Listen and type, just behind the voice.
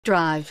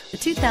Drive the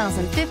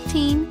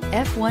 2015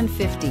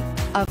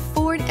 F-150. A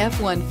Ford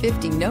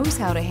F-150 knows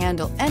how to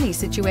handle any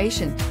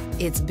situation.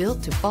 It's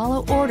built to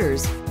follow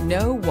orders,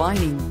 no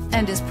whining,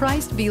 and is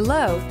priced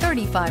below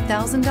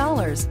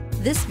 $35,000.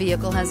 This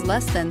vehicle has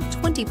less than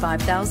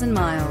 25,000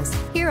 miles.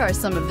 Here are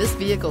some of this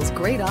vehicle's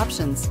great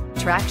options: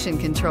 traction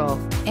control,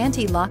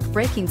 anti-lock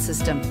braking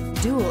system,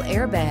 dual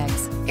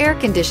airbags, air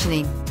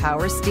conditioning,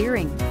 power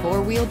steering,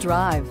 four-wheel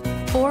drive,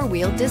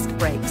 four-wheel disc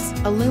brakes,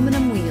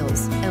 aluminum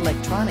wheels,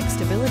 electronic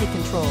stability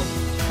control,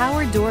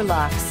 power door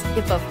locks.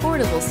 If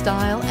affordable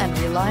style and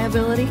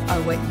reliability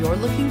are what you're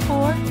looking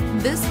for,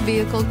 this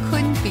vehicle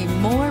couldn't be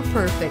more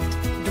perfect.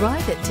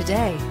 Drive it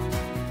today.